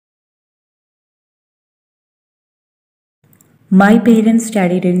My parents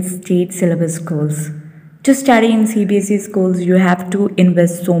studied in state syllabus schools. To study in CBSE schools, you have to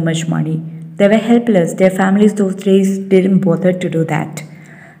invest so much money. They were helpless. Their families those days didn't bother to do that.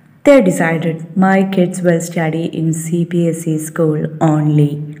 They decided my kids will study in CBSE school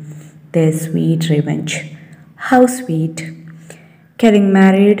only. Their sweet revenge. How sweet. Getting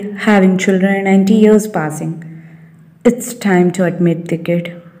married, having children, and years passing. It's time to admit the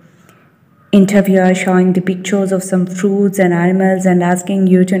kid. Interviewer showing the pictures of some fruits and animals and asking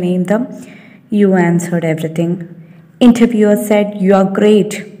you to name them. You answered everything. Interviewer said, "You are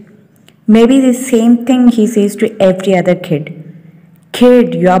great." Maybe the same thing he says to every other kid.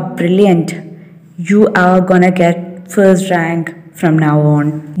 "Kid, you are brilliant. You are gonna get first rank from now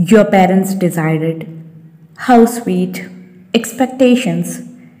on." Your parents decided. How sweet. Expectations.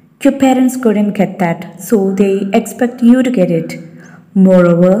 Your parents couldn't get that, so they expect you to get it.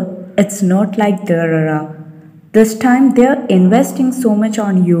 Moreover, it's not like their era. This time they're investing so much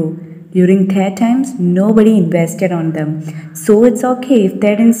on you. During their times, nobody invested on them. So it's okay if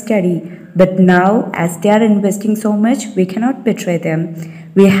they didn't study. But now, as they are investing so much, we cannot betray them.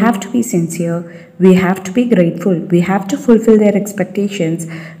 We have to be sincere. We have to be grateful. We have to fulfill their expectations.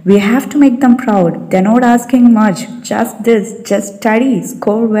 We have to make them proud. They're not asking much. Just this. Just study.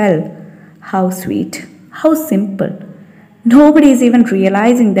 Score well. How sweet. How simple. Nobody is even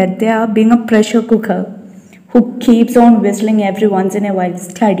realizing that they are being a pressure cooker who keeps on whistling every once in a while,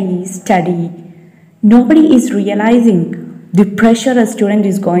 study, study. Nobody is realizing the pressure a student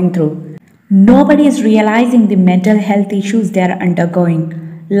is going through. Nobody is realizing the mental health issues they are undergoing.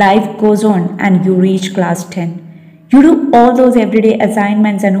 Life goes on and you reach class 10. You do all those everyday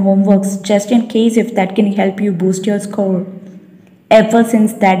assignments and homeworks just in case if that can help you boost your score. Ever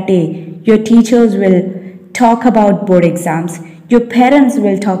since that day, your teachers will talk about board exams. Your parents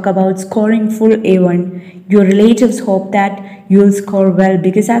will talk about scoring full A1. Your relatives hope that you'll score well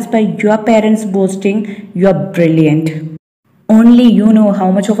because as per your parents boasting, you're brilliant. Only you know how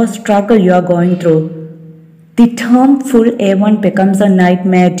much of a struggle you are going through. The term full A1 becomes a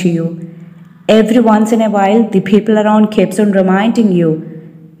nightmare to you. Every once in a while, the people around keeps on reminding you.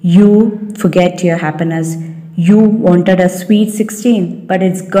 You forget your happiness. You wanted a sweet 16, but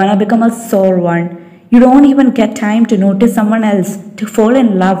it's gonna become a sore one. You don't even get time to notice someone else, to fall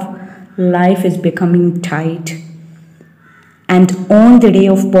in love. Life is becoming tight. And on the day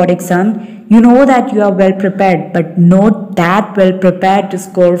of board exam, you know that you are well prepared, but not that well prepared to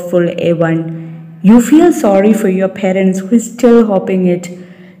score full A1. You feel sorry for your parents who is still hoping it.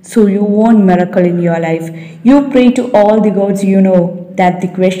 So you want miracle in your life. You pray to all the gods you know that the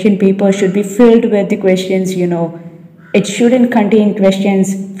question paper should be filled with the questions you know. It shouldn't contain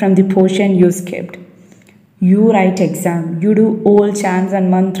questions from the portion you skipped. You write exam, you do all chants and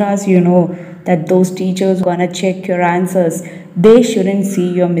mantras, you know that those teachers gonna check your answers. They shouldn't see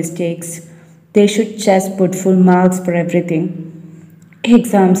your mistakes. They should just put full marks for everything.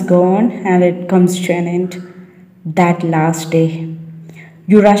 Exams go on and it comes to an end. That last day.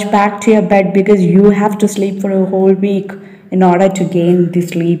 You rush back to your bed because you have to sleep for a whole week in order to gain the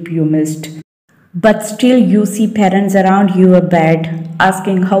sleep you missed. But still you see parents around your bed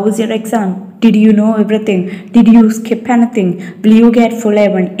asking, "How was your exam? Did you know everything? Did you skip anything? Will you get full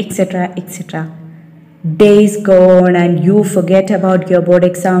A1?" etc. etc. Days go on and you forget about your board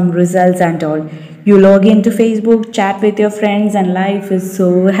exam results and all. You log into Facebook, chat with your friends, and life is so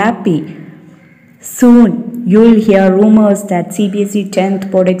happy. Soon you'll hear rumors that CBSE 10th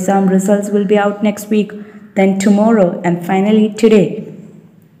board exam results will be out next week, then tomorrow, and finally today.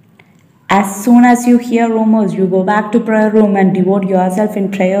 As soon as you hear rumors, you go back to prayer room and devote yourself in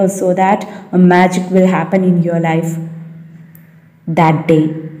prayers so that a magic will happen in your life. That day,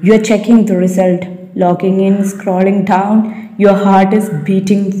 you are checking the result, logging in, scrolling down. Your heart is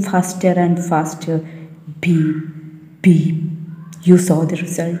beating faster and faster. Beep, beep. You saw the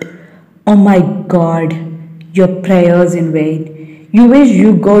result. Oh my God, your prayers in vain. You wish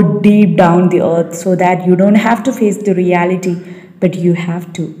you go deep down the earth so that you don't have to face the reality, but you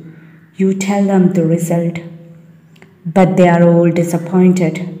have to. You tell them the result, but they are all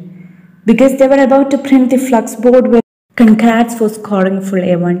disappointed because they were about to print the flux board with "Congrats for scoring full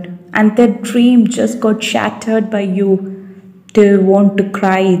A1," and their dream just got shattered by you. They want to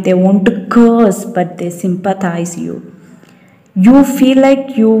cry, they want to curse, but they sympathize you. You feel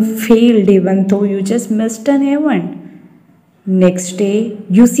like you failed even though you just missed an A1. Next day,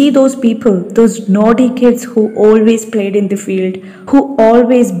 you see those people, those naughty kids who always played in the field, who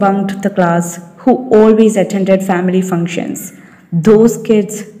always bunked the class, who always attended family functions. Those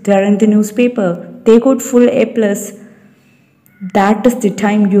kids, they're in the newspaper, they got full A+. That is the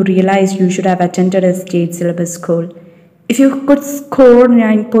time you realize you should have attended a state syllabus school. If you could score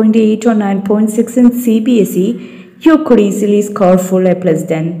 9.8 or 9.6 in CBSE, you could easily score full A plus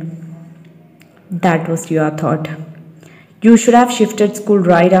then. That was your thought. You should have shifted school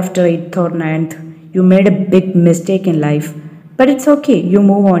right after 8th or ninth. You made a big mistake in life. But it's okay, you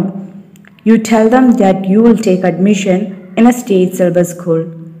move on. You tell them that you will take admission in a state syllabus school.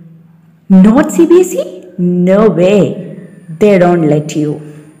 Not CBSE? No way. They don't let you.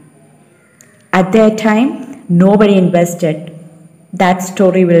 At that time, nobody invested. That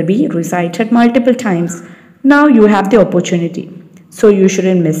story will be recited multiple times. Now you have the opportunity, so you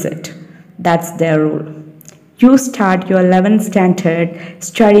shouldn't miss it. That's their rule. You start your 11th standard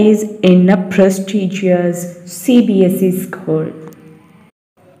studies in a prestigious CBSE school.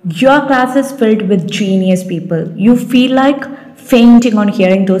 Your class is filled with genius people. You feel like fainting on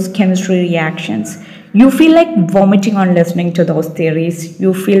hearing those chemistry reactions. You feel like vomiting on listening to those theories.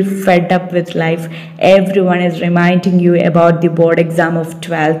 You feel fed up with life. Everyone is reminding you about the board exam of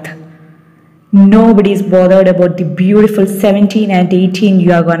 12th. Nobody is bothered about the beautiful 17 and 18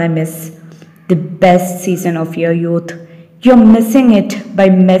 you are gonna miss. The best season of your youth. You're missing it by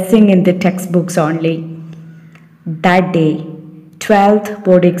messing in the textbooks only. That day, 12th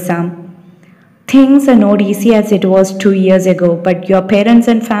board exam. Things are not easy as it was 2 years ago, but your parents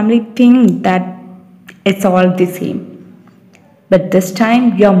and family think that it's all the same. But this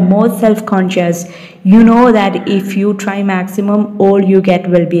time you're more self conscious. You know that if you try maximum, all you get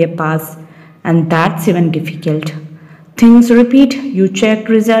will be a pass, and that's even difficult. Things repeat, you checked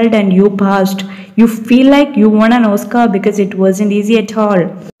result and you passed. You feel like you won an Oscar because it wasn't easy at all.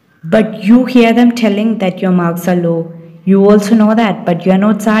 But you hear them telling that your marks are low. You also know that, but you are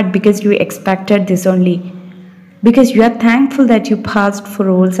not sad because you expected this only. Because you are thankful that you passed for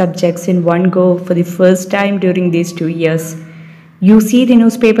all subjects in one go for the first time during these 2 years. You see the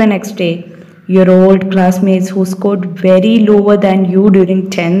newspaper next day. Your old classmates who scored very lower than you during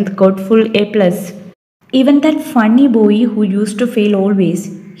 10th got full A plus. Even that funny boy who used to fail always,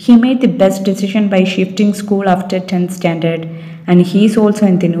 he made the best decision by shifting school after 10th standard, and he's also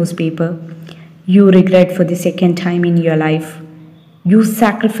in the newspaper. You regret for the second time in your life. You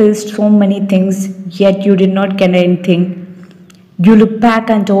sacrificed so many things, yet you did not get anything. You look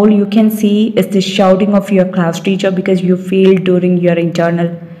back and all you can see is the shouting of your class teacher because you failed during your internal,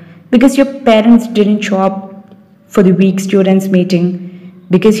 because your parents didn't show up for the weak students meeting,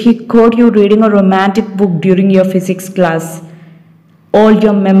 because he caught you reading a romantic book during your physics class. All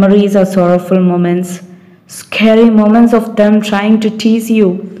your memories are sorrowful moments, scary moments of them trying to tease you,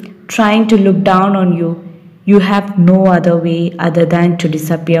 trying to look down on you. You have no other way other than to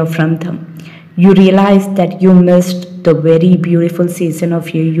disappear from them. You realize that you missed the very beautiful season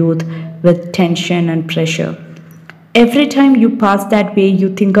of your youth with tension and pressure. Every time you pass that way, you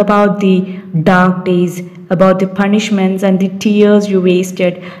think about the dark days, about the punishments and the tears you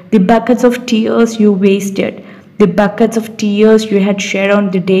wasted, the buckets of tears you wasted, the buckets of tears you had shed on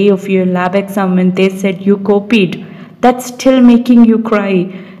the day of your lab exam when they said you copied. That's still making you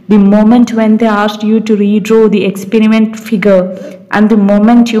cry. The moment when they asked you to redraw the experiment figure, and the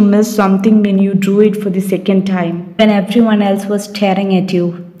moment you missed something when you drew it for the second time, when everyone else was staring at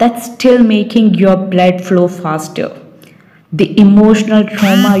you, that's still making your blood flow faster. The emotional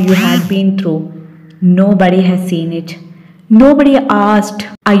trauma you had been through, nobody has seen it. Nobody asked,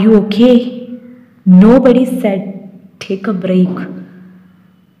 "Are you okay?" Nobody said, "Take a break."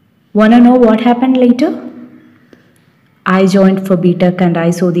 Wanna know what happened later? I joined for BTech and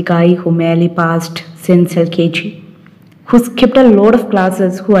I saw the guy who merely passed since LKG, who skipped a lot of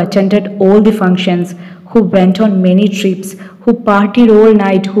classes, who attended all the functions, who went on many trips, who partied all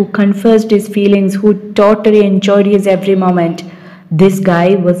night, who confessed his feelings, who totally enjoyed his every moment. This guy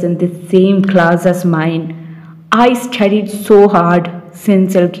was in the same class as mine. I studied so hard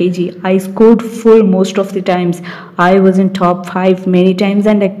since LKG. I scored full most of the times. I was in top 5 many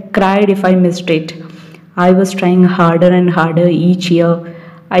times and I cried if I missed it. I was trying harder and harder each year.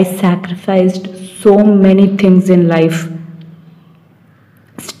 I sacrificed so many things in life.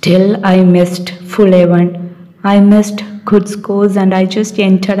 Still, I missed full A1. I missed good scores and I just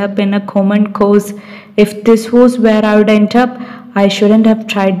ended up in a common course. If this was where I would end up, I shouldn't have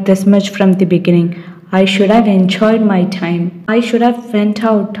tried this much from the beginning. I should have enjoyed my time. I should have went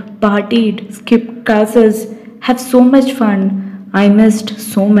out, partied, skipped classes, have so much fun. I missed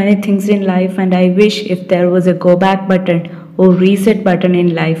so many things in life and I wish if there was a go back button or reset button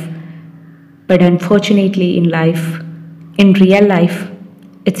in life. But unfortunately in real life,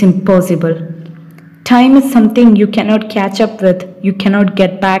 it's impossible. Time is something you cannot catch up with, you cannot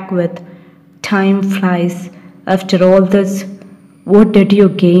get back with. Time flies. After all this, what did you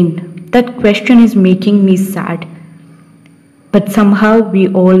gain? That question is making me sad. But somehow we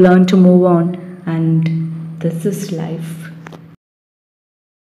all learn to move on, and this is life.